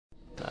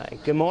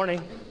right, good morning.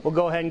 We'll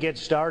go ahead and get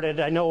started.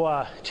 I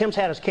know Tim's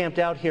had us camped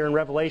out here in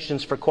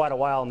Revelations for quite a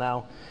while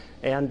now.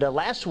 And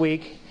last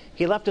week,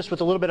 he left us with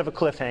a little bit of a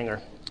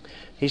cliffhanger.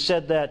 He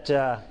said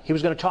that he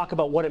was going to talk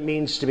about what it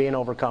means to be an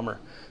overcomer.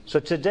 So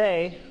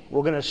today,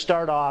 we're going to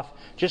start off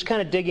just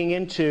kind of digging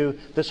into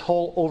this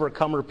whole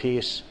overcomer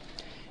piece.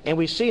 And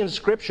we see in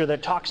Scripture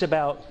that talks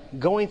about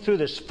going through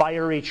this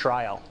fiery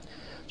trial.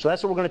 So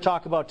that's what we're going to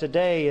talk about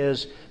today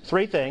is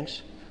three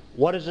things.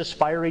 What is this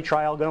fiery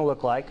trial going to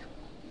look like?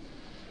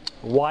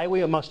 Why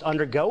we must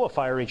undergo a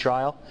fiery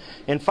trial,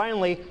 and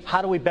finally,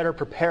 how do we better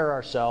prepare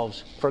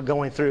ourselves for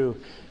going through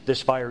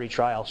this fiery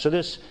trial? So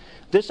this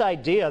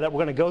idea that we're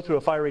going to go through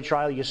a fiery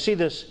trial, you see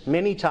this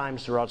many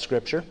times throughout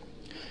Scripture.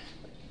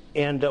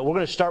 And we're going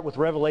to start with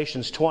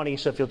Revelations 20,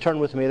 so if you'll turn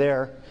with me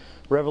there.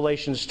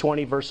 Revelations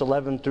 20, verse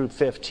 11 through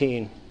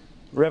 15.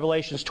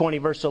 Revelations 20,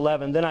 verse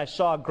 11. Then I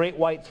saw a great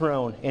white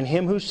throne, and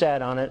him who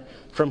sat on it,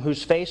 from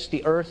whose face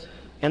the earth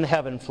and the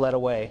heaven fled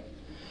away.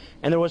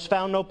 And there was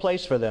found no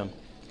place for them.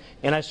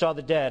 And I saw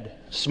the dead,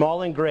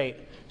 small and great,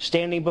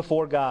 standing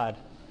before God.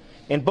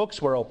 And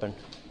books were opened.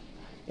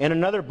 And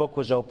another book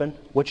was opened,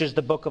 which is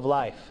the book of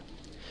life.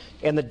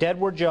 And the dead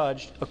were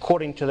judged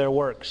according to their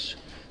works,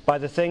 by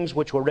the things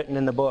which were written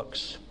in the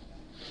books.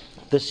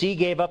 The sea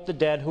gave up the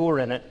dead who were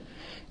in it,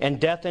 and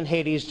death and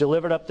Hades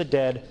delivered up the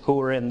dead who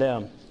were in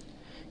them.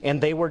 And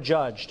they were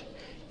judged,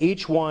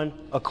 each one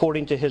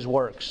according to his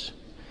works.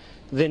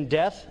 Then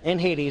death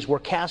and Hades were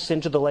cast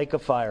into the lake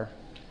of fire.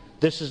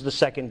 This is the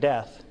second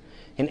death.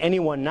 And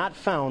anyone not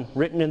found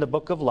written in the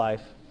book of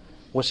life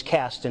was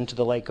cast into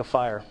the lake of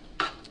fire.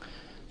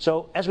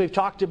 So, as we've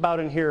talked about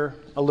in here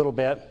a little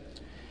bit,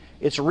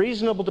 it's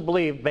reasonable to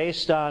believe,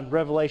 based on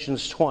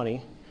Revelations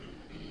 20,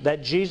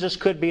 that Jesus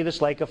could be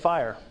this lake of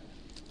fire.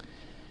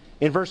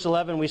 In verse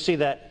 11, we see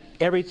that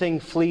everything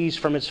flees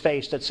from his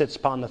face that sits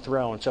upon the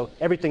throne. So,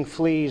 everything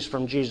flees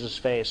from Jesus'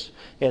 face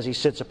as he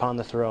sits upon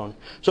the throne.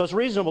 So, it's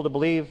reasonable to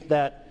believe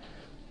that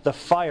the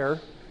fire,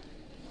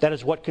 that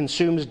is what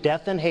consumes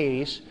death and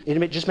Hades, it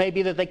just may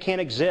be that they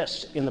can't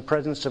exist in the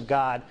presence of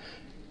God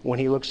when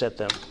he looks at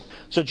them.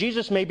 So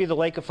Jesus may be the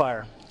lake of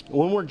fire.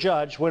 When we're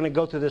judged, we're going to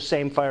go through this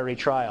same fiery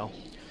trial.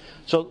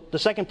 So the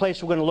second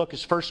place we're going to look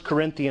is 1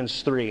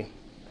 Corinthians 3.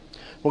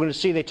 We're going to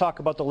see they talk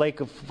about the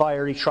lake of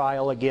fiery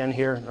trial again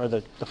here, or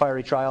the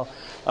fiery trial.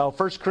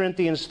 1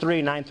 Corinthians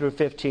 3, 9 through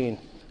 15.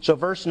 So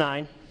verse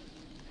 9,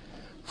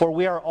 for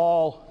we are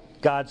all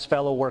God's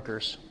fellow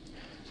workers.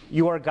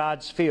 You are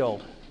God's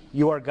field.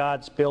 You are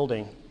God's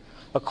building.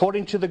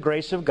 According to the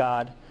grace of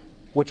God,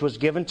 which was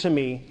given to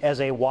me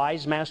as a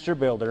wise master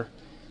builder,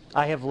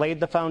 I have laid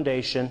the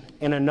foundation,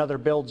 and another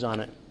builds on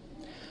it.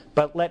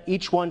 But let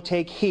each one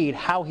take heed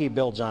how he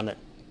builds on it.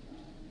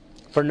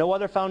 For no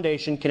other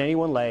foundation can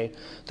anyone lay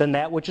than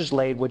that which is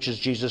laid, which is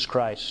Jesus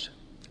Christ.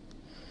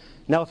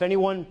 Now if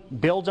anyone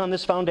builds on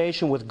this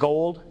foundation with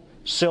gold,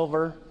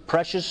 silver,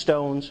 precious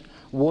stones,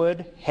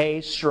 wood,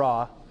 hay,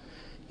 straw,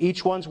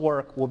 each one's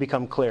work will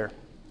become clear.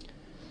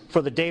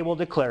 For the day will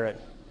declare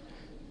it,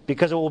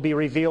 because it will be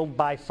revealed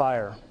by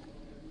fire.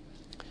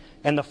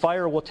 And the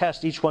fire will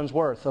test each one's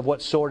worth of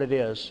what sort it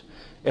is.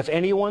 If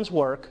anyone's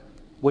work,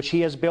 which he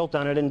has built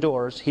on it,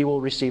 endures, he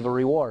will receive a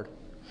reward.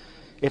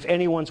 If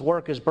anyone's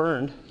work is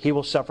burned, he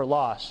will suffer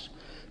loss,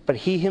 but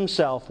he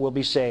himself will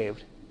be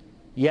saved,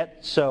 yet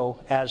so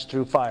as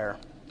through fire.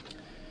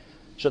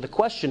 So the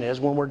question is,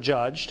 when we're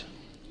judged,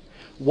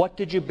 what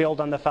did you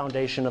build on the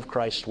foundation of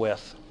Christ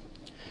with?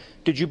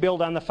 Did you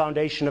build on the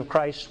foundation of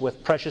Christ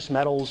with precious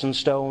metals and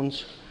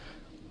stones,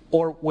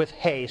 or with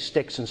hay,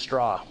 sticks, and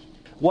straw?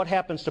 What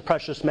happens to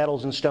precious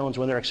metals and stones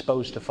when they're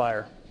exposed to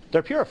fire?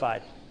 They're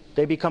purified.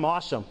 They become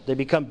awesome. They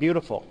become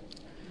beautiful.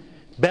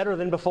 Better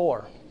than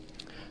before.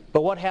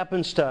 But what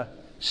happens to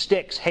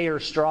sticks, hay,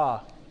 or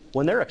straw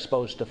when they're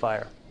exposed to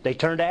fire? They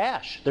turn to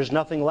ash. There's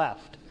nothing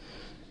left.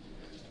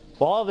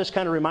 Well, all of this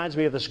kind of reminds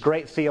me of this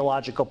great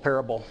theological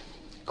parable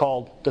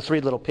called The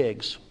Three Little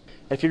Pigs.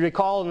 If you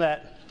recall in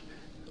that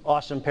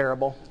awesome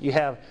parable, you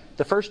have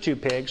the first two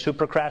pigs who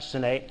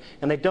procrastinate,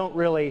 and they don't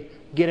really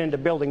get into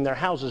building their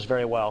houses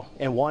very well.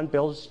 And one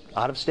builds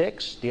out of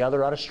sticks, the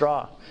other out of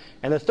straw.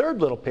 And the third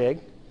little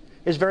pig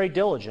is very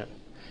diligent,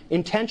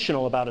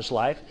 intentional about his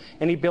life,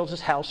 and he builds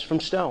his house from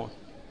stone.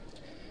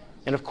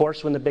 And of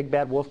course, when the big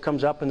bad wolf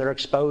comes up and they're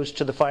exposed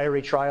to the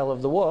fiery trial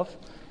of the wolf,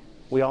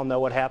 we all know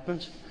what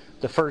happens.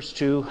 The first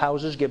two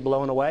houses get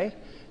blown away,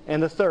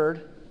 and the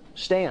third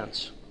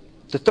stands.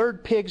 The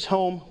third pig's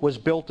home was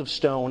built of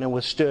stone and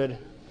withstood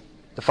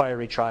the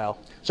fiery trial.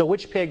 So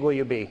which pig will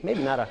you be?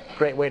 Maybe not a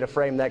great way to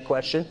frame that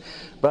question,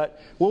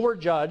 but when we're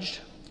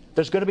judged,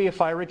 there's going to be a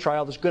fiery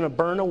trial that's going to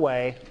burn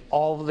away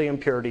all of the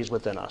impurities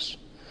within us.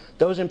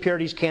 Those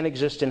impurities can't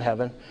exist in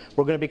heaven.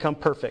 We're going to become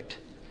perfect.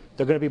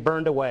 They're going to be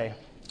burned away.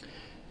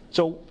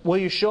 So will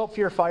you show up for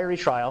your fiery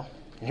trial?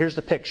 And here's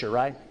the picture,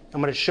 right?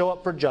 I'm going to show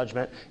up for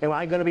judgment. Am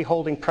I going to be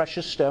holding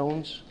precious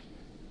stones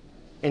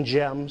and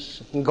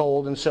gems and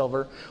gold and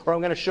silver, or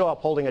I'm going to show up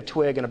holding a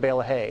twig and a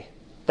bale of hay?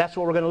 That's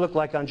what we're going to look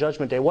like on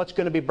Judgment Day. What's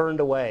going to be burned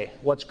away?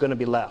 What's going to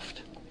be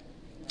left?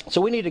 So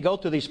we need to go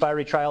through these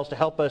fiery trials to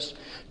help us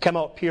come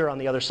out pure on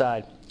the other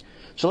side.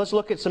 So let's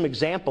look at some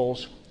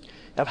examples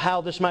of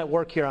how this might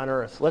work here on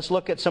earth. Let's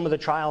look at some of the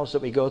trials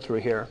that we go through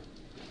here.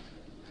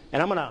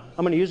 And I'm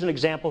gonna use an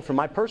example from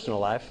my personal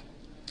life,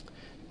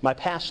 my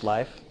past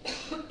life.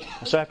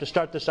 So I have to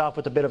start this off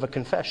with a bit of a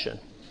confession.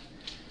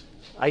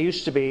 I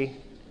used to be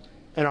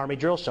an Army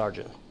drill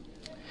sergeant,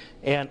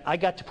 and I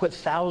got to put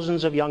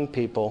thousands of young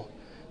people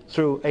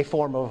through a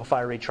form of a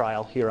fiery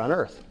trial here on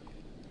earth.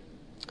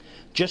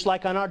 Just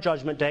like on our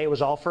judgment day, it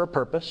was all for a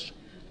purpose.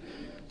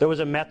 There was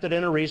a method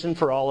and a reason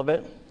for all of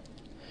it.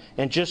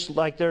 And just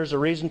like there's a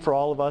reason for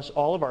all of us,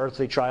 all of our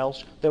earthly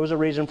trials, there was a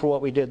reason for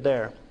what we did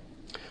there.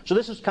 So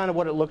this is kind of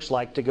what it looks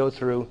like to go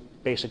through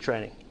basic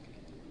training.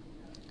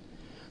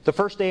 The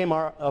first day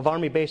of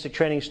Army basic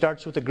training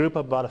starts with a group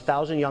of about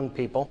 1,000 young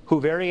people who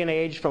vary in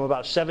age from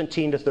about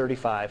 17 to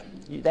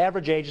 35. The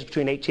average age is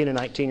between 18 and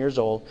 19 years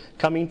old,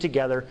 coming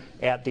together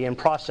at the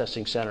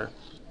In-Processing Center.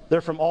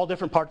 They're from all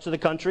different parts of the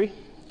country.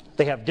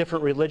 They have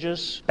different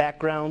religious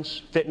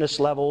backgrounds, fitness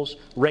levels,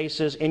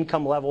 races,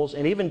 income levels,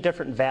 and even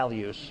different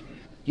values.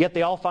 Yet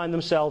they all find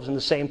themselves in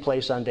the same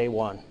place on day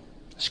one,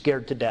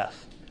 scared to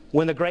death.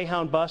 When the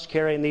Greyhound bus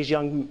carrying these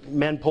young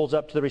men pulls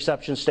up to the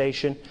reception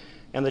station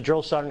and the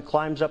drill sergeant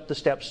climbs up the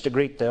steps to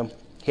greet them,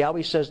 he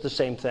always says the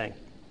same thing.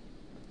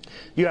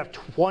 You have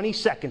 20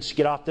 seconds to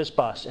get off this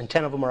bus, and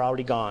 10 of them are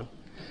already gone.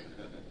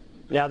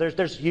 Now,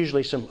 there's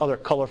usually some other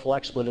colorful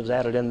expletives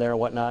added in there and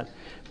whatnot,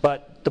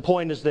 but the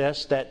point is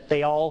this, that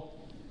they all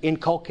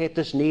inculcate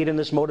this need and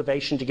this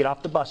motivation to get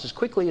off the bus as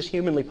quickly as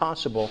humanly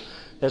possible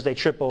as they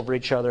trip over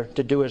each other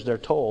to do as they're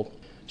told.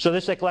 So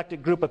this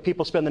eclectic group of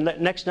people spend the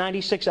next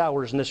 96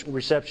 hours in this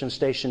reception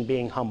station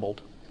being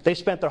humbled. They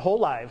spent their whole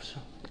lives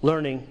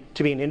learning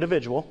to be an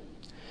individual,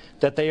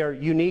 that they are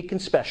unique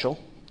and special.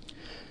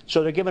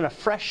 So they're given a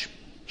fresh,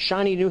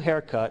 shiny new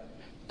haircut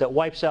that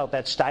wipes out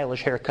that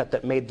stylish haircut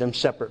that made them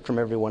separate from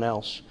everyone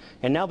else.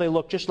 And now they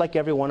look just like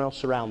everyone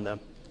else around them.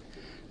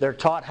 They're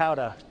taught how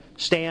to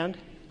stand,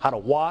 how to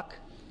walk,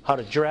 how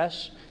to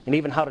dress, and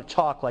even how to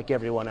talk like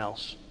everyone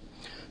else.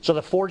 So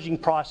the forging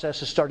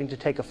process is starting to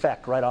take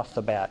effect right off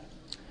the bat.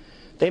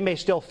 They may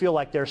still feel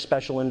like they're a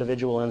special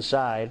individual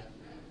inside,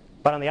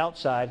 but on the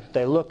outside,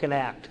 they look and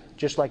act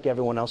just like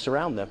everyone else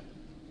around them.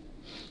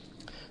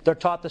 They're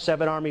taught the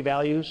 7 Army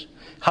values,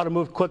 how to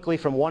move quickly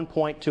from one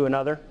point to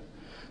another.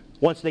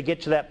 Once they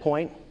get to that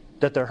point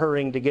that they're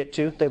hurrying to get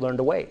to, they learn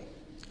to wait.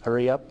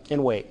 Hurry up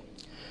and wait.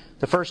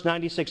 The first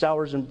 96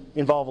 hours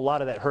involve a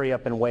lot of that hurry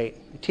up and wait.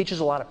 It teaches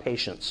a lot of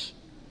patience.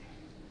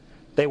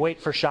 They wait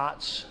for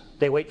shots.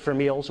 They wait for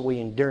meals we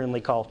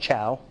endearingly call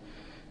chow.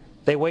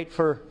 They wait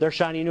for their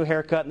shiny new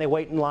haircut, and they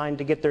wait in line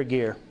to get their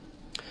gear.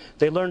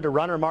 They learn to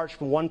run or march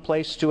from one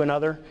place to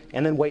another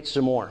and then wait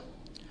some more.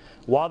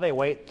 While they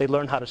wait, they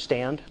learn how to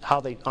stand, how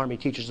the Army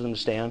teaches them to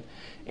stand,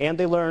 and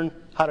they learn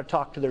how to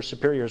talk to their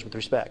superiors with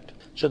respect.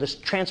 So this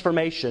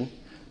transformation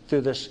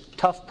through this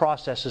tough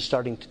process is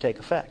starting to take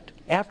effect.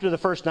 After the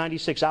first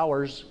 96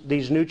 hours,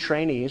 these new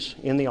trainees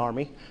in the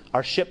Army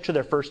are shipped to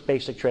their first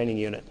basic training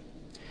unit.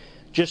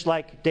 Just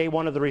like day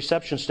one of the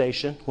reception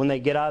station, when they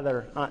get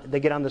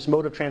on this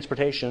mode of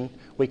transportation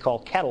we call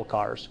cattle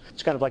cars.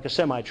 It's kind of like a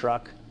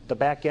semi-truck, the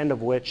back end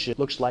of which it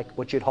looks like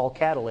what you'd haul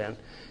cattle in.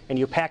 And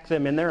you pack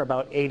them in there,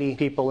 about 80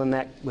 people in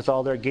that with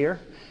all their gear,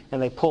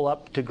 and they pull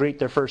up to greet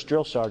their first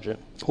drill sergeant,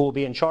 who will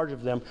be in charge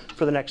of them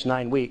for the next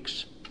 9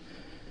 weeks.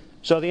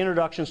 So the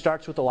introduction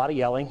starts with a lot of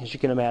yelling, as you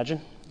can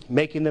imagine,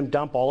 making them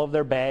dump all of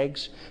their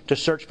bags to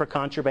search for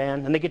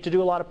contraband, and they get to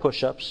do a lot of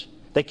push-ups.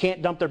 They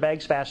can't dump their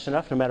bags fast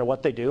enough, no matter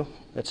what they do.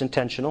 That's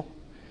intentional.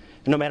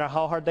 And no matter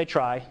how hard they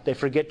try, they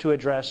forget to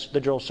address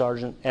the drill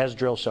sergeant as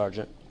drill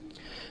sergeant.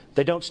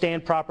 They don't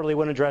stand properly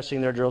when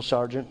addressing their drill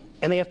sergeant.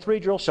 And they have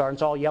 3 drill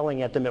sergeants all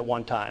yelling at them at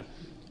one time.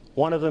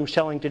 One of them is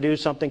telling to do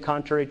something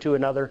contrary to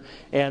another,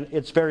 and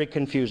it's very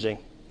confusing.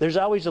 There's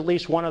always at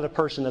least one other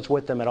person that's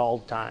with them at all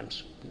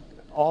times,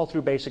 all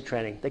through basic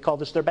training. They call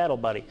this their battle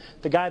buddy,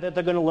 the guy that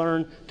they're going to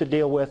learn to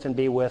deal with and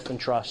be with and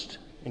trust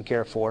and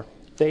care for.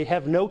 They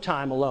have no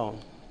time alone.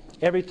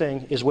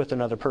 Everything is with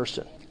another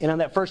person. And on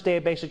that first day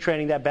of basic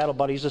training, that battle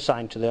buddy is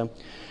assigned to them.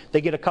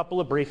 They get a couple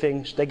of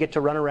briefings. They get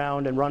to run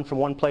around and run from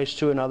one place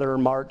to another or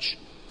march.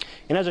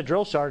 And as a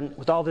drill sergeant,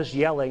 with all this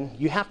yelling,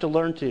 you have to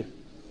learn to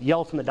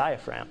yell from the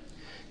diaphragm.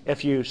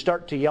 If you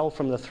start to yell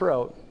from the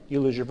throat, you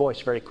lose your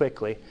voice very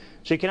quickly.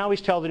 So you can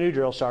always tell the new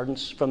drill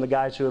sergeants from the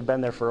guys who have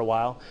been there for a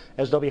while,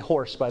 as they'll be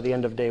hoarse by the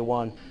end of day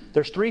one.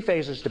 There's 3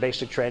 phases to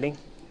basic training: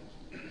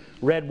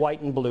 red,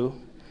 white, and blue.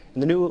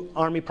 And the new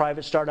Army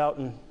privates start out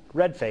in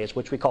red phase,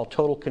 which we call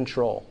total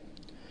control.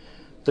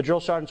 The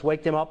drill sergeants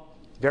wake them up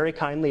very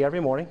kindly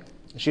every morning.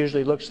 This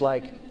usually looks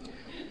like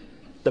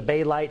the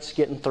bay lights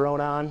getting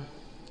thrown on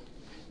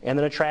and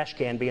then a trash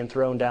can being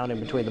thrown down in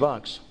between the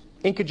bunks,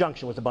 in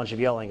conjunction with a bunch of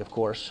yelling, of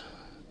course.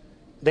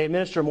 They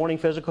administer morning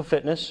physical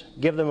fitness,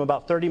 give them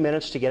about 30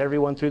 minutes to get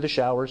everyone through the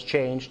showers,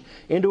 changed,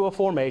 into a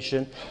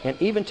formation,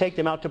 and even take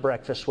them out to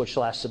breakfast, which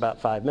lasts about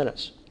 5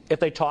 minutes.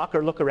 If they talk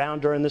or look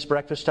around during this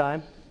breakfast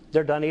time,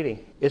 they're done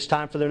eating. It's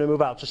time for them to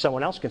move out so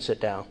someone else can sit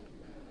down.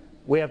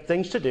 We have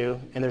things to do,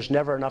 and there's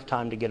never enough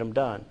time to get them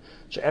done.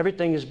 So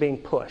everything is being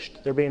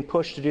pushed. They're being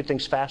pushed to do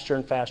things faster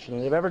and faster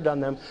than they've ever done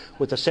them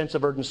with a sense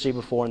of urgency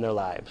before in their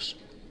lives.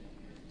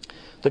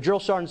 The drill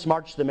sergeants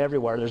march them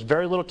everywhere. There's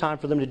very little time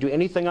for them to do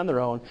anything on their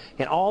own,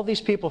 and all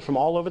these people from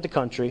all over the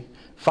country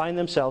find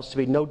themselves to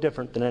be no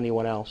different than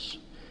anyone else.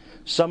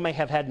 Some may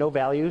have had no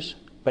values,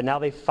 but now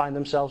they find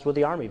themselves with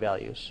the Army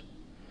values.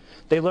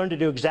 They learn to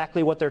do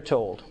exactly what they're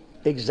told.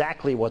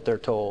 Exactly what they're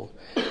told.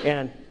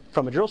 And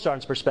from a drill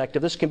sergeant's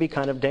perspective, this can be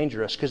kind of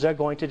dangerous because they're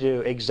going to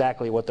do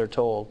exactly what they're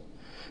told.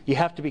 You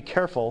have to be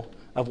careful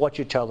of what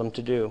you tell them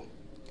to do.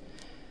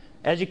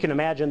 As you can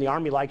imagine, the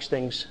Army likes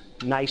things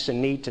nice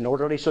and neat and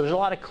orderly, so there's a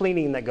lot of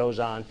cleaning that goes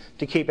on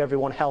to keep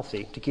everyone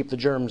healthy, to keep the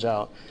germs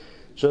out.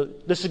 So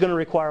this is going to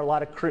require a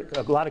lot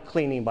of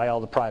cleaning by all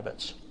the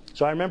privates.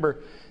 So I remember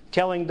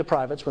telling the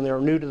privates when they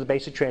were new to the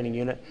basic training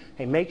unit,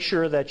 hey, make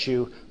sure that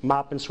you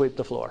mop and sweep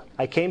the floor.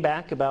 I came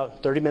back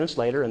about 30 minutes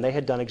later and they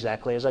had done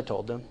exactly as I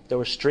told them. There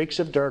were streaks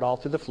of dirt all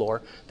through the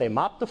floor. They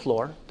mopped the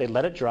floor, they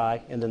let it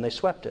dry, and then they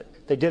swept it.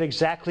 They did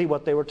exactly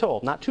what they were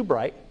told. Not too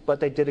bright, but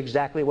they did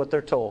exactly what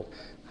they're told.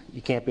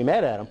 You can't be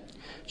mad at them.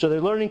 So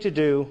they're learning to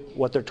do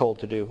what they're told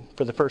to do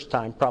for the first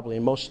time probably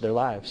in most of their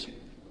lives.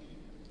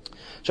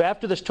 So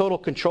after this total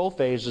control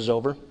phase is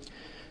over,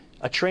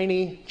 a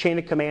trainee chain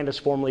of command is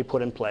formally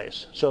put in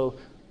place. So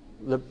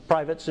the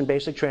privates in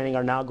basic training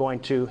are now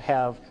going to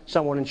have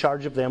someone in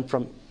charge of them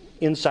from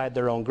inside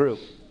their own group.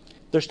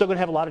 They're still going to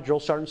have a lot of drill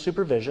sergeant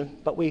supervision,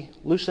 but we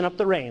loosen up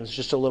the reins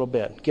just a little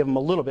bit, give them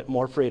a little bit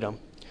more freedom.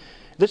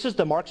 This is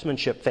the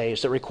marksmanship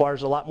phase that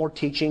requires a lot more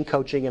teaching,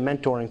 coaching, and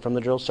mentoring from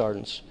the drill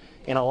sergeants,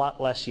 and a lot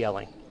less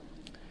yelling.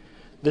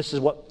 This is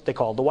what they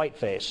call the white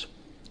phase.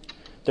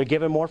 They're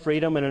given more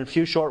freedom, and in a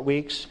few short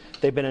weeks,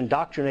 they've been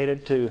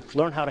indoctrinated to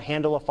learn how to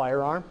handle a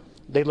firearm.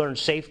 They learn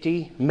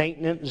safety,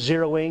 maintenance,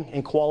 zeroing,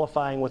 and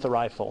qualifying with a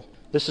rifle.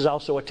 This is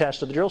also a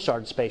test of the drill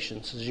sergeant's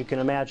patience, as you can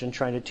imagine,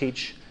 trying to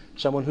teach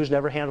someone who's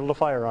never handled a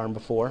firearm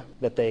before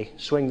that they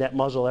swing that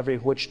muzzle every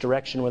which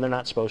direction when they're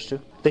not supposed to.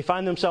 They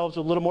find themselves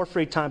with a little more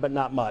free time, but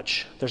not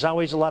much. There's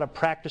always a lot of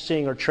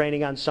practicing or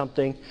training on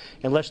something,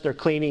 unless they're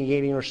cleaning,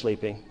 eating, or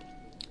sleeping.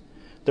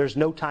 There's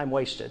no time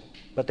wasted,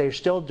 but they're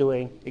still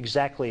doing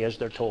exactly as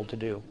they're told to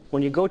do.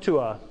 When you go to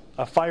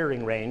a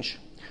firing range,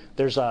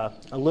 there's a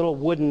little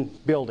wooden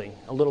building,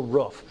 a little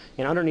roof,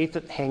 and underneath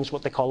it hangs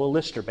what they call a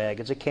lister bag.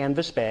 It's a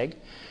canvas bag.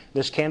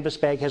 This canvas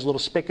bag has little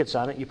spigots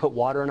on it. You put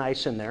water and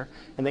ice in there,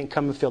 and they can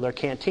come and fill their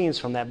canteens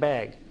from that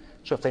bag.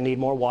 So if they need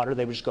more water,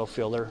 they would just go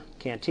fill their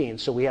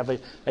canteens. So we have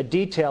a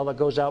detail that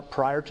goes out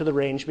prior to the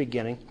range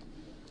beginning,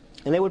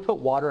 and they would put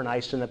water and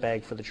ice in the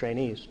bag for the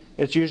trainees.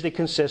 It usually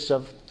consists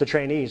of the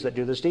trainees that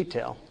do this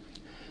detail.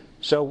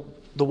 So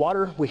the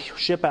water we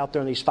ship out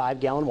there in these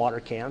 5-gallon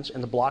water cans,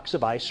 and the blocks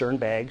of ice are in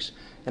bags.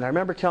 And I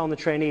remember telling the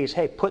trainees,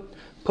 hey, put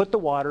the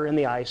water and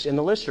the ice in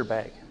the lister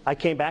bag. I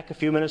came back a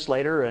few minutes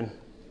later and,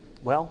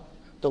 well,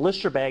 the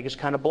lister bag is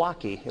kind of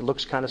blocky. It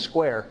looks kind of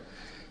square.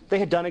 They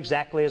had done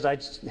exactly as I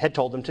had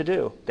told them to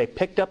do. They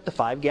picked up the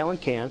 5-gallon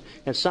can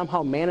and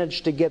somehow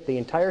managed to get the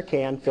entire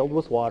can filled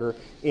with water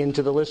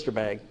into the lister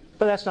bag.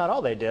 But that's not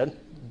all they did.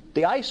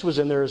 The ice was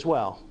in there as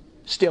well,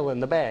 still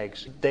in the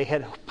bags. They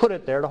had put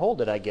it there to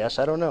hold it, I guess.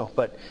 I don't know.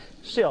 But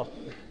still,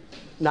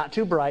 not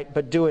too bright,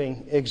 but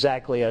doing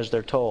exactly as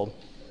they're told.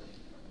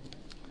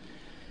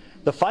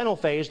 The final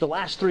phase, the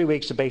last 3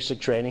 weeks of basic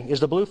training, is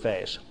the blue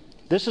phase.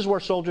 This is where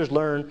soldiers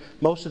learn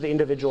most of the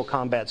individual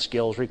combat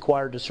skills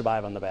required to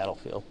survive on the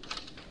battlefield.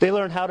 They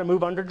learn how to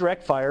move under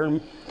direct fire.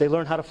 They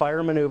learn how to fire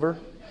and maneuver.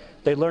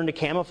 They learn to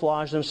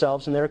camouflage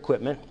themselves and their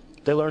equipment.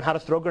 They learn how to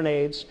throw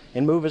grenades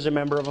and move as a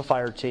member of a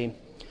fire team.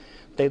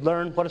 They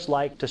learn what it's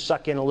like to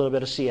suck in a little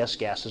bit of CS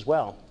gas as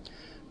well.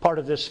 Part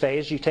of this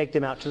phase, you take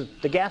them out to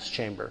the gas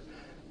chamber.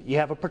 You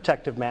have a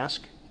protective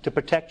mask to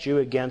protect you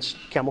against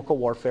chemical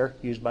warfare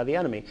used by the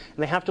enemy. And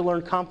they have to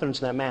learn confidence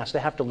in that mask. They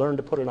have to learn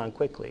to put it on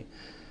quickly.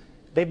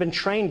 They've been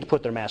trained to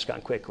put their mask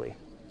on quickly.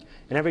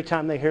 And every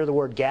time they hear the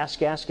word gas,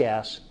 gas,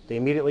 gas, they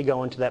immediately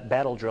go into that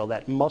battle drill,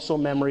 that muscle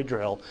memory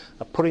drill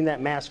of putting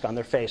that mask on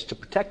their face to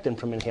protect them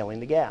from inhaling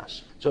the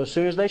gas. So as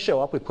soon as they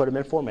show up, we put them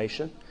in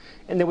formation,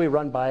 and then we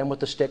run by them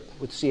with a stick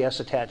with CS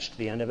attached to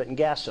the end of it and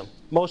gas them.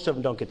 Most of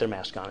them don't get their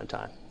mask on in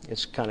time.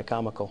 It's kind of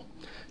comical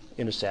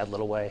in a sad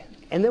little way.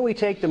 And then we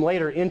take them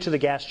later into the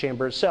gas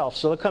chamber itself.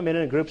 So they'll come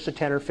in groups of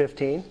 10 or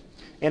 15,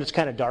 and it's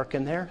kind of dark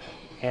in there,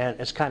 and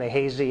it's kind of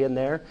hazy in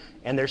there,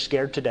 and they're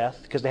scared to death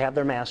because they have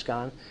their mask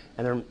on,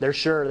 and they're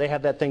sure they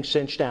have that thing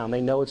cinched down.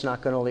 They know it's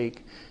not going to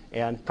leak,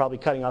 and probably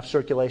cutting off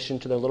circulation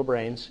to their little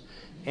brains.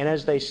 And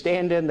as they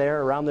stand in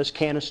there around this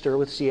canister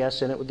with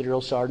CS in it with the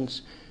drill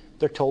sergeants,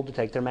 they're told to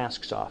take their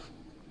masks off.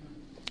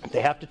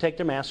 They have to take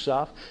their masks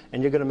off,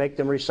 and you're going to make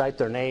them recite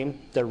their name,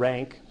 their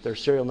rank, their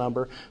serial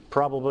number,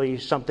 probably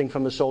something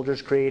from the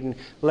Soldier's Creed, and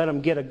let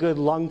them get a good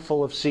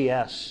lungful of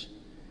CS.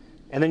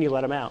 And then you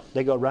let them out.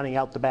 They go running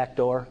out the back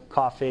door,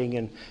 coughing,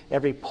 and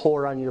every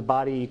pore on your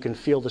body, you can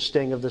feel the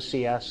sting of the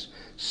CS,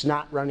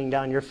 snot running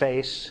down your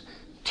face,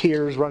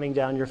 tears running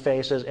down your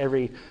face as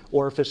every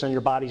orifice on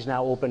your body is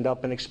now opened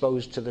up and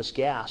exposed to this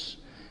gas.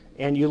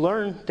 And you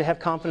learn to have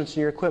confidence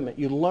in your equipment.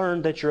 You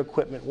learn that your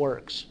equipment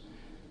works.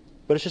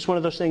 But it's just one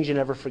of those things you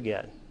never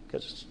forget,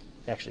 because it's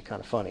actually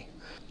kind of funny.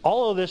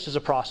 All of this is a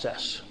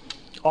process.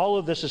 All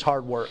of this is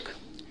hard work.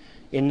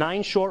 In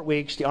 9 short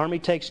weeks, the Army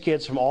takes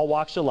kids from all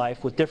walks of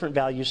life with different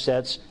value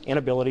sets and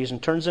abilities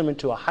and turns them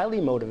into a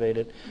highly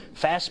motivated,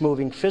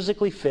 fast-moving,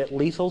 physically fit,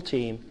 lethal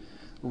team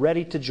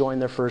ready to join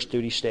their first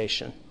duty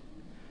station.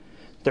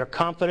 They're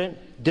confident,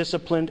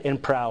 disciplined,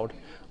 and proud.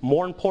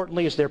 More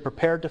importantly, is they're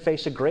prepared to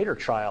face a greater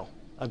trial,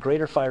 a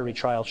greater fiery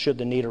trial should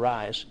the need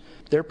arise.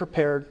 They're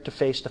prepared to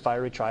face the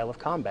fiery trial of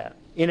combat.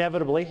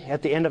 Inevitably,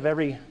 at the end of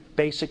every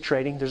basic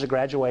training, there's a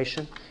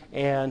graduation,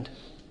 and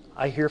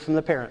I hear from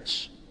the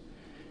parents.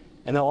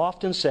 And they'll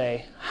often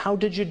say, how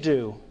did you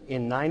do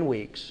in 9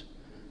 weeks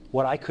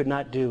what I could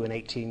not do in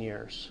 18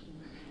 years?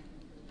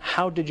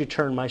 How did you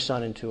turn my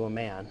son into a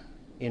man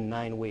in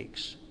 9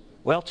 weeks?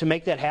 Well, to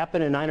make that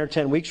happen in 9 or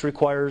 10 weeks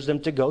requires them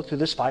to go through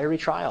this fiery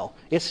trial.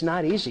 It's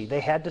not easy.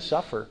 They had to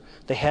suffer.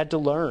 They had to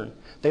learn.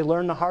 They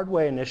learn the hard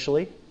way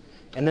initially,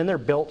 and then they're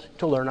built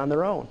to learn on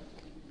their own.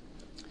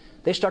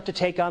 They start to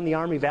take on the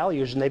Army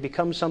values, and they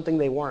become something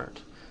they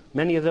weren't.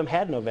 Many of them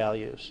had no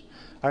values.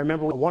 I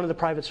remember one of the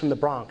privates from the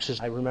Bronx.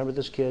 I remember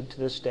this kid to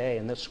this day,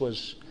 and this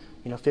was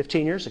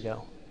 15 years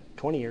ago,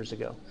 20 years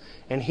ago.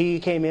 And he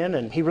came in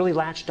and he really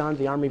latched on to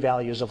the Army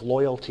values of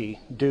loyalty,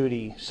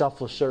 duty,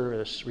 selfless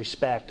service,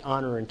 respect,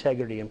 honor,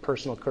 integrity, and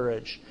personal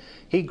courage.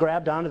 He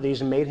grabbed onto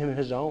these and made him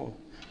his own.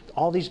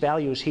 All these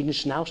values he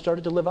just now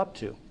started to live up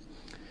to,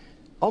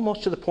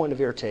 almost to the point of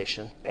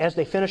irritation. As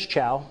they finished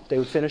chow, they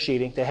would finish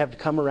eating, they have to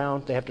come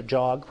around, they have to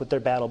jog with their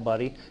battle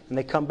buddy, and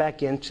they come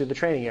back into the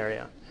training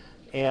area.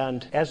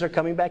 And as they're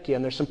coming back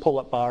in, there's some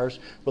pull-up bars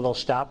where they'll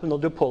stop and they'll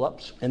do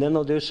pull-ups, and then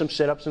they'll do some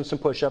sit-ups and some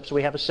push-ups.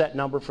 We have a set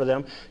number for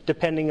them,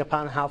 depending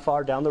upon how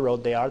far down the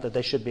road they are, that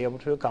they should be able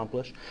to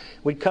accomplish.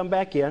 We'd come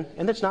back in,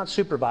 and it's not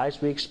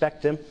supervised. We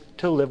expect them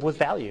to live with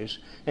values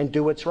and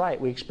do what's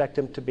right. We expect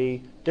them to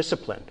be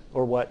disciplined,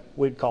 or what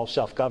we'd call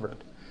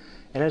self-governed.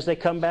 And as they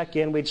come back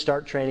in, we'd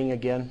start training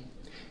again,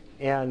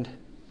 and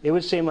it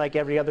would seem like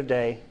every other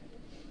day,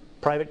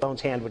 Private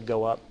Bones' hand would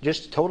go up.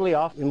 Just totally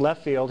off in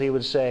left field, he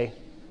would say,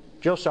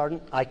 Joe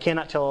Sergeant, I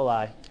cannot tell a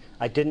lie.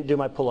 I didn't do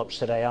my pull-ups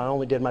today. I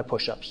only did my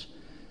push-ups.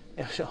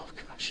 And I said, oh,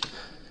 gosh.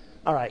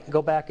 All right,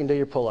 go back and do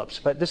your pull-ups.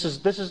 But this is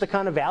the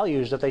kind of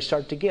values that they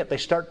start to get. They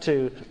start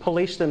to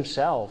police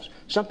themselves.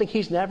 Something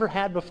he's never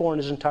had before in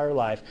his entire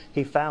life,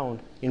 he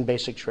found in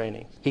basic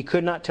training. He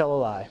could not tell a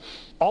lie.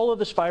 All of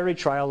this fiery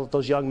trial that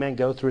those young men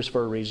go through is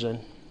for a reason.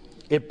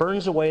 It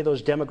burns away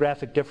those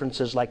demographic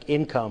differences like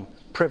income,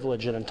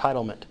 privilege, and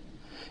entitlement.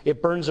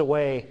 It burns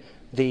away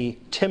the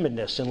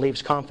timidness and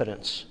leaves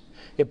confidence.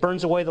 It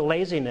burns away the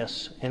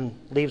laziness and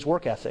leaves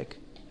work ethic.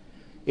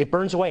 It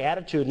burns away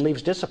attitude and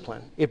leaves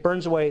discipline. It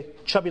burns away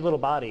chubby little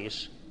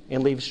bodies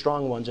and leaves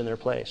strong ones in their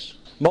place.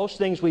 Most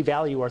things we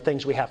value are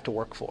things we have to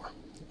work for.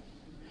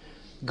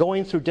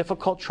 Going through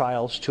difficult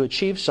trials to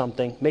achieve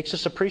something makes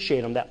us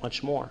appreciate them that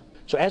much more.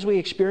 So as we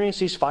experience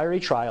these fiery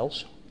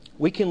trials,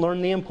 we can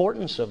learn the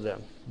importance of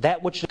them.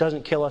 That which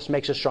doesn't kill us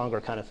makes us stronger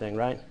kind of thing,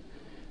 right?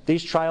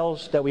 These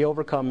trials that we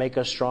overcome make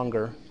us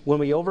stronger. When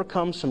we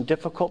overcome some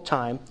difficult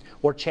time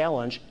or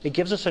challenge, it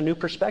gives us a new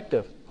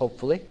perspective,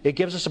 hopefully. It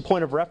gives us a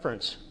point of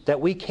reference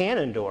that we can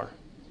endure.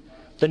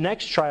 The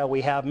next trial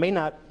we have may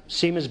not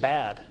seem as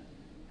bad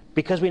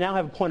because we now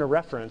have a point of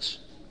reference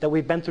that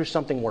we've been through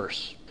something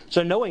worse.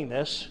 So knowing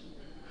this,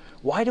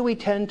 why do we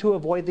tend to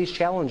avoid these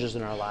challenges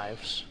in our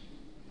lives?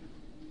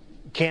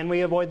 Can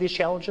we avoid these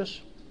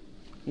challenges?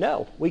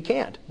 No, we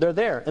can't. They're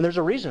there, and there's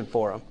a reason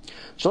for them.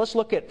 So let's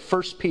look at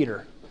 1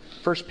 Peter.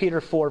 1 Peter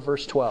 4,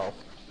 verse 12.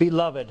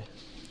 Beloved,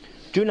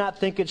 do not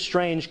think it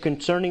strange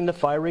concerning the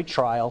fiery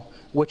trial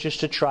which is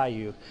to try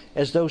you,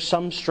 as though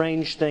some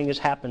strange thing has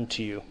happened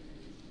to you.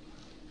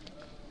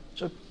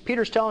 So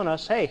Peter's telling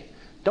us, hey,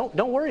 don't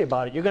worry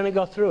about it. You're going to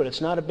go through it.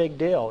 It's not a big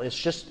deal. It's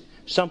just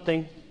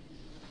something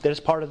that is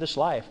part of this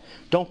life.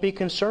 Don't be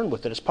concerned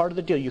with it. It's part of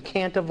the deal. You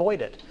can't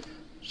avoid it.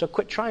 So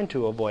quit trying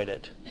to avoid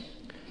it.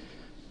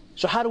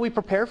 So how do we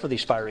prepare for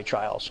these fiery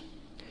trials?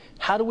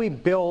 How do we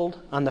build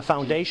on the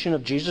foundation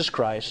of Jesus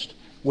Christ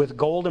with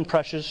gold and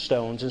precious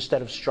stones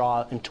instead of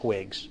straw and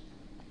twigs?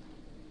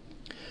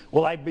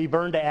 Will I be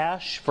burned to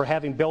ash for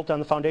having built on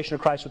the foundation of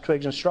Christ with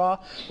twigs and straw,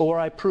 or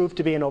will I prove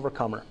to be an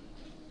overcomer?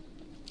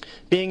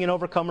 Being an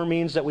overcomer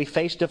means that we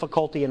face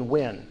difficulty and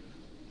win.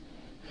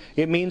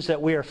 It means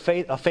that we are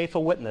a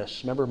faithful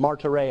witness, remember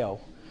martyreo,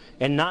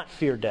 and not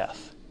fear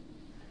death.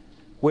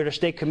 We're to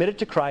stay committed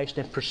to Christ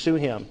and pursue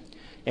Him.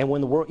 And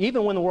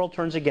even when the world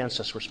turns against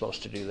us, we're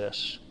supposed to do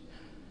this.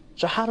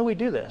 So how do we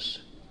do this?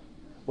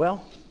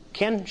 Well,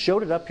 Ken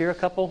showed it up here a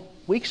couple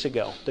weeks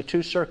ago. The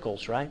 2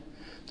 circles, right?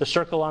 The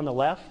circle on the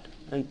left,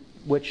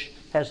 which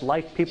has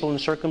life, people,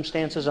 and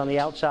circumstances on the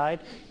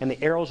outside, and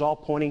the arrows all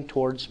pointing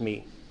towards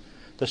me.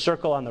 The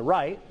circle on the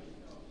right,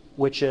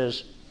 which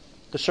is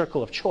the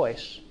circle of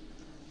choice,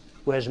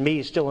 who has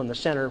me still in the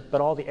center,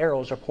 but all the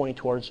arrows are pointing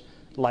towards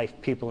life,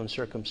 people, and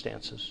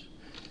circumstances.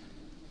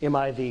 Am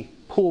I the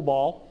pool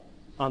ball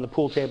on the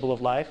pool table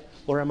of life,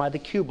 or am I the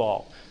cue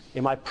ball?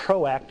 Am I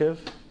proactive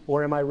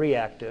or am I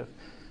reactive?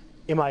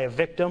 Am I a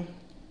victim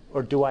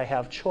or do I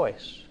have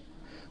choice?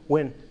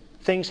 When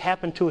things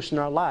happen to us in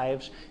our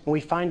lives and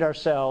we find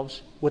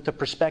ourselves with the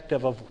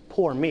perspective of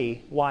poor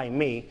me, why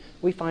me,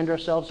 we find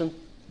ourselves in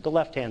the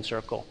left-hand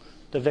circle,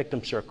 the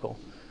victim circle.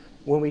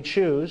 When we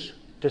choose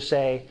to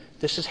say,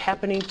 this is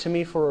happening to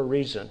me for a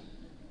reason,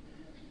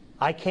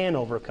 I can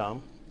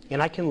overcome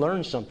and I can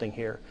learn something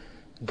here.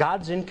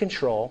 God's in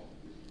control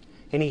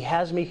and He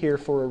has me here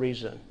for a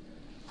reason.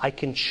 I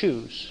can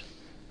choose.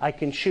 I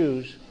can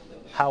choose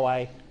how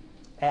I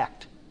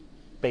act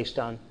based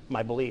on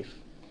my belief.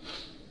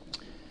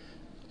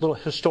 A little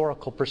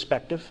historical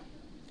perspective.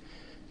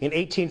 In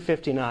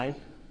 1859,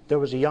 there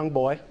was a young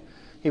boy.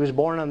 He was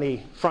born on the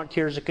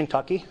frontiers of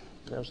Kentucky.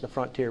 That was the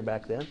frontier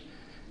back then,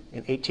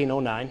 in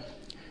 1809.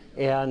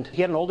 And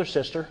he had an older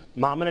sister,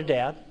 mom and a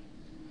dad.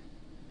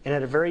 And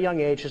at a very young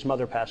age, his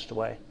mother passed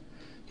away.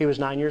 He was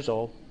 9 years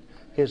old.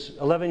 His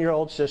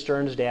 11-year-old sister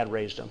and his dad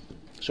raised him.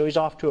 So he's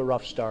off to a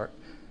rough start.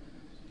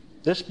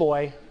 This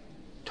boy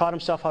taught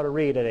himself how to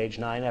read at age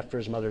 9 after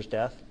his mother's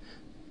death.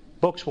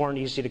 Books weren't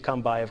easy to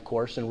come by, of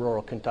course, in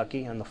rural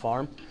Kentucky on the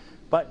farm.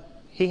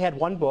 But he had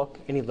one book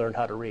and he learned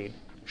how to read.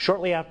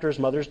 Shortly after his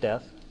mother's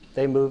death,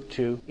 they moved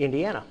to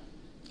Indiana.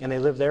 And they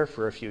lived there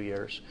for a few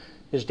years.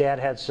 His dad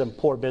had some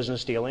poor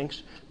business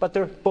dealings, but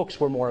their books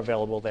were more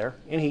available there,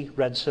 and he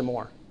read some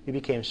more. He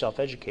became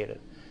self-educated.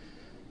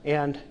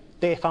 And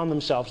they found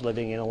themselves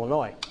living in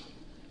Illinois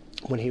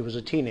when he was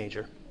a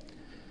teenager.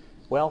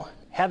 Well,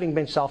 having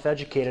been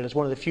self-educated as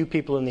one of the few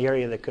people in the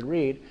area that could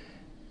read,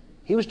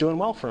 he was doing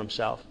well for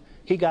himself.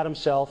 He got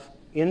himself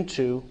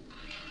into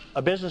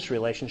a business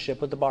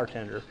relationship with the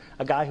bartender,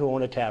 a guy who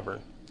owned a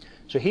tavern.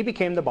 So he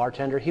became the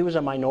bartender. He was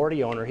a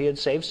minority owner. He had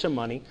saved some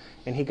money,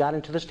 and he got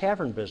into this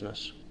tavern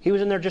business. He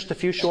was in there just a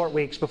few short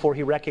weeks before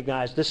he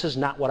recognized, this is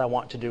not what I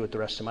want to do with the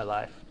rest of my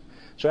life.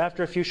 So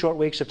after a few short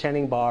weeks of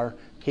tending bar,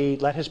 he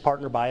let his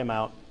partner buy him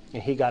out,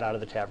 and he got out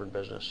of the tavern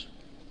business.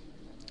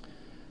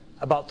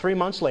 About 3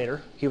 months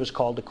later, he was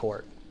called to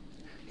court.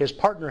 His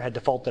partner had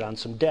defaulted on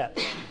some debt.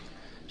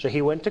 So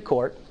he went to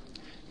court,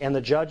 and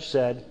the judge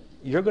said,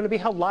 you're going to be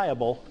held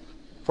liable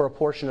for a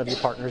portion of your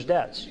partner's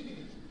debts.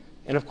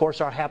 And of course,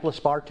 our hapless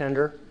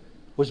bartender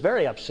was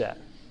very upset.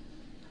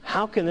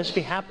 How can this be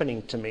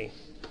happening to me?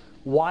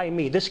 Why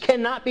me? This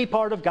cannot be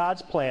part of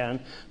God's plan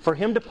for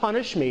Him to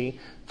punish me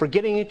for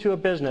getting into a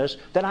business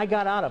that I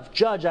got out of.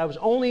 Judge, I was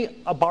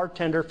only a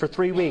bartender for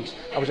 3 weeks.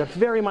 I was a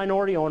very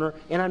minority owner,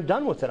 and I'm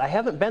done with it. I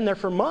haven't been there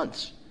for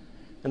months.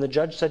 And the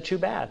judge said, too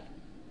bad.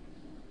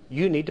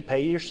 You need to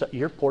pay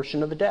your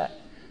portion of the debt.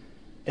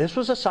 And this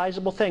was a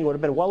sizable thing. It would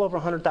have been well over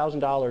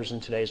 $100,000 in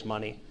today's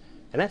money.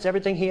 And that's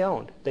everything he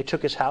owned. They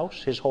took his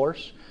house, his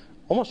horse,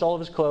 almost all of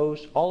his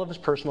clothes, all of his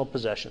personal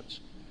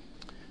possessions.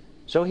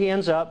 So he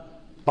ends up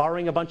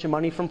borrowing a bunch of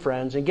money from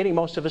friends and getting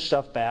most of his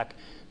stuff back.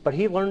 But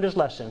he learned his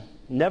lesson.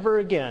 Never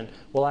again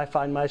will I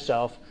find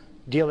myself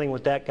dealing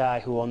with that guy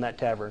who owned that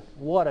tavern.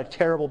 What a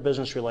terrible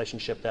business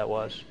relationship that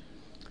was.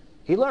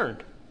 He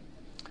learned.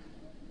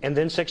 And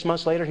then 6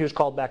 months later, he was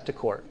called back to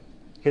court.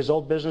 His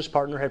old business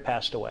partner had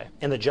passed away.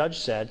 And the judge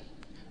said,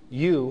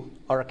 you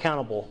are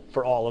accountable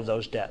for all of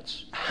those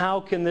debts.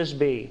 How can this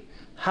be?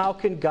 How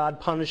can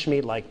God punish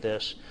me like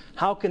this?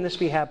 How can this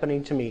be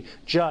happening to me?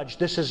 Judge,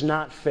 this is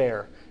not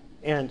fair.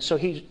 And so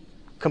he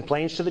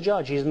complains to the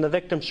judge. He's in the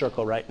victim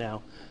circle right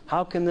now.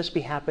 How can this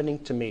be happening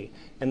to me?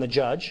 And the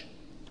judge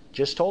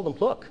just told him,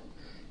 look,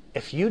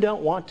 if you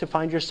don't want to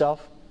find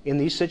yourself in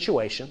these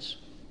situations,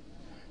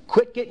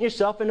 quit getting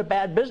yourself into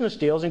bad business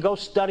deals and go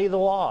study the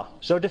law.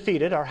 So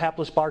defeated, our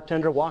hapless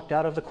bartender walked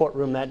out of the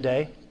courtroom that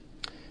day.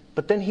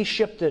 But then he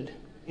shifted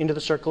into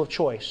the circle of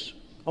choice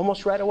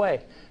almost right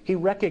away. He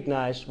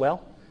recognized,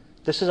 well,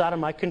 this is out of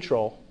my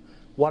control.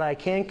 What I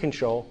can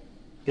control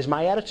is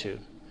my attitude.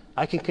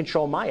 I can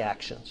control my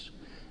actions.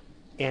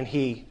 And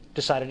he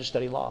decided to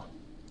study law.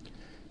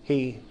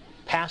 He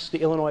passed the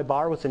Illinois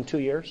bar within 2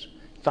 years.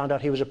 Found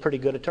out he was a pretty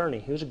good attorney.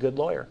 He was a good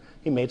lawyer.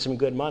 He made some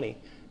good money.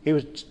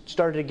 He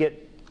started to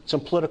get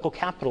some political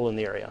capital in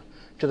the area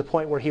to the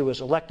point where he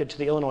was elected to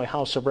the Illinois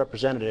House of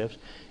Representatives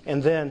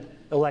and then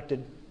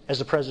elected as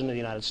the President of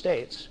the United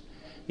States.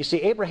 You see,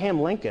 Abraham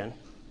Lincoln,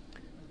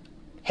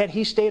 had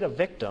he stayed a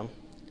victim,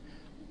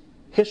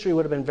 history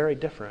would have been very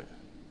different.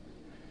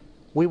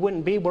 We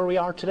wouldn't be where we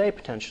are today,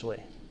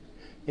 potentially.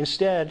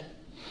 Instead,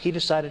 he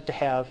decided to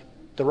have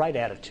the right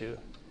attitude.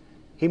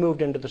 He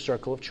moved into the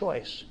circle of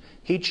choice.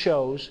 He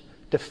chose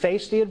to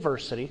face the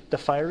adversity, the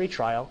fiery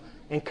trial,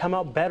 and come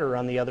out better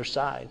on the other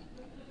side.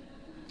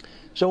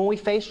 So when we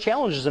face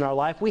challenges in our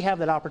life, we have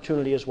that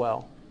opportunity as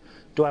well.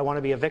 Do I want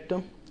to be a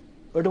victim?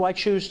 Or do I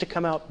choose to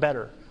come out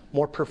better,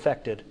 more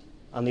perfected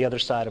on the other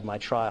side of my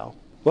trial?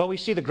 Well, we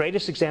see the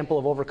greatest example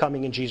of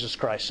overcoming in Jesus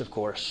Christ, of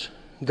course.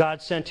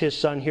 God sent His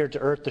Son here to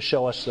earth to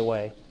show us the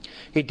way.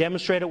 He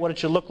demonstrated what it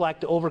should look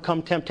like to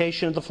overcome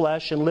temptation of the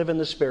flesh and live in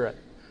the Spirit.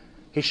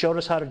 He showed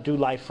us how to do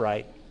life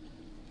right.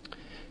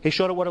 He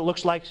showed us what it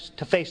looks like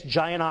to face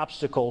giant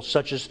obstacles,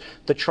 such as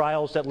the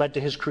trials that led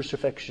to His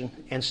crucifixion,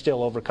 and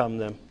still overcome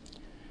them.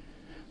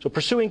 So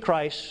pursuing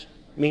Christ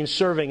means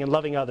serving and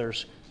loving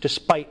others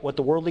despite what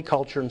the worldly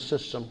culture and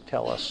system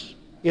tell us.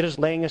 It is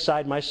laying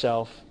aside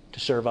myself to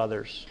serve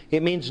others.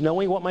 It means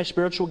knowing what my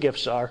spiritual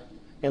gifts are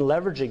and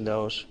leveraging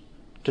those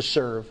to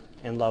serve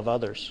and love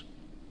others.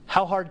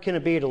 How hard can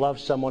it be to love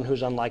someone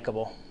who's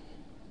unlikable?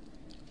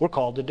 We're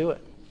called to do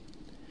it.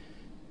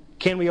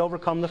 Can we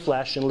overcome the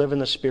flesh and live in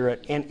the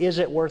Spirit? And is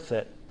it worth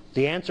it?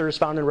 The answer is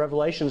found in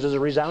Revelations as a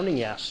resounding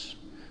yes.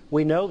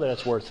 We know that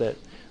it's worth it,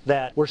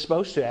 that we're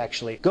supposed to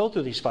actually go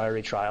through these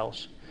fiery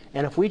trials.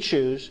 And if we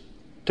choose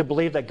to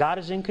believe that God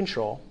is in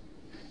control,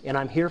 and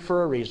I'm here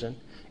for a reason,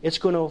 it's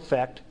going to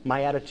affect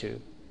my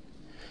attitude.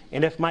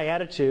 And if my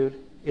attitude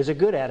is a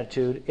good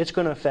attitude, it's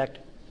going to affect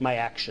my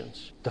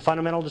actions. The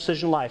fundamental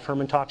decision in life,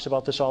 Herman talks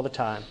about this all the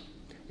time,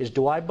 is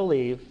do I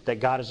believe that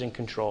God is in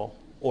control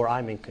or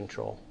I'm in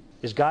control?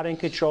 Is God in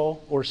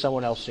control or is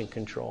someone else in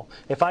control?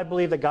 If I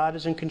believe that God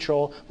is in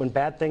control, when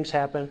bad things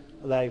happen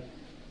that I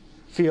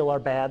feel are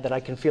bad, that I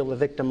can feel the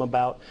victim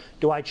about,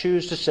 do I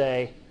choose to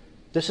say,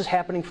 this is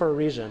happening for a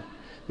reason?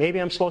 Maybe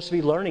I'm supposed to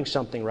be learning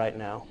something right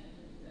now.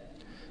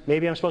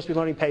 Maybe I'm supposed to be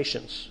learning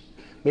patience.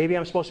 Maybe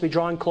I'm supposed to be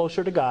drawing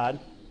closer to God.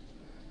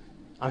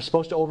 I'm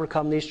supposed to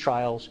overcome these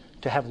trials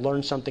to have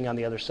learned something on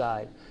the other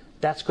side.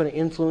 That's going to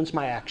influence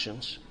my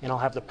actions, and I'll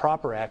have the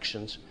proper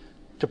actions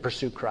to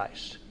pursue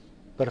Christ.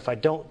 But if I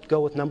don't go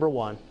with number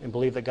one and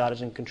believe that God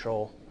is in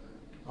control,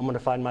 I'm going to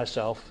find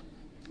myself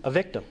a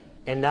victim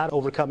and not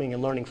overcoming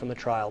and learning from the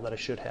trial that I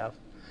should have.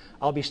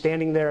 I'll be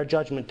standing there at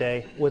Judgment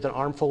Day with an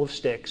armful of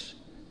sticks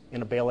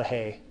and a bale of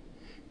hay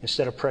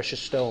instead of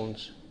precious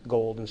stones,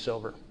 gold and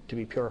silver, to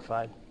be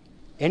purified.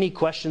 Any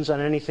questions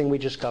on anything we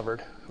just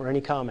covered or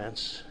any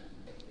comments?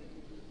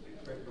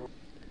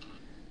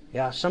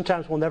 Yeah,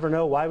 sometimes we'll never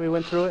know why we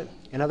went through it,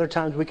 and other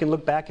times we can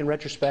look back in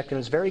retrospect and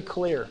it's very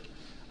clear.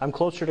 I'm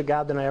closer to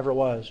God than I ever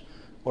was.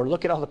 Or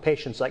look at all the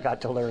patience I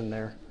got to learn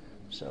there.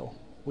 So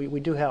we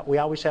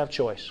always have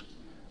choice.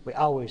 We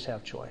always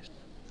have choice.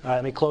 All right,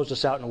 let me close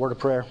this out in a word of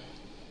prayer.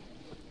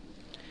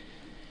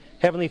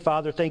 Heavenly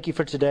Father, thank you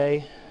for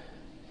today.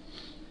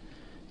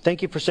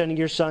 Thank you for sending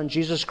your Son,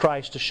 Jesus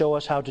Christ, to show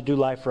us how to do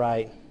life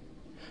right,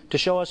 to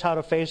show us how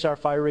to face our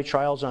fiery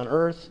trials on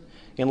earth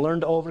and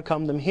learn to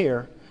overcome them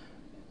here,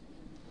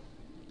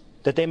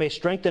 that they may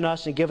strengthen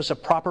us and give us a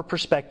proper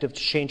perspective to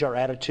change our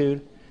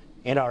attitude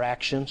and our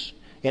actions,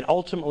 and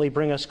ultimately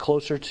bring us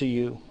closer to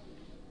you.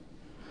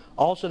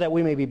 Also that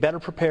we may be better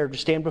prepared to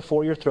stand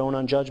before your throne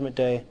on Judgment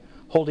Day,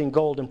 holding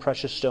gold and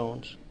precious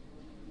stones.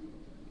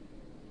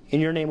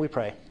 In your name we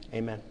pray.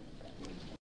 Amen.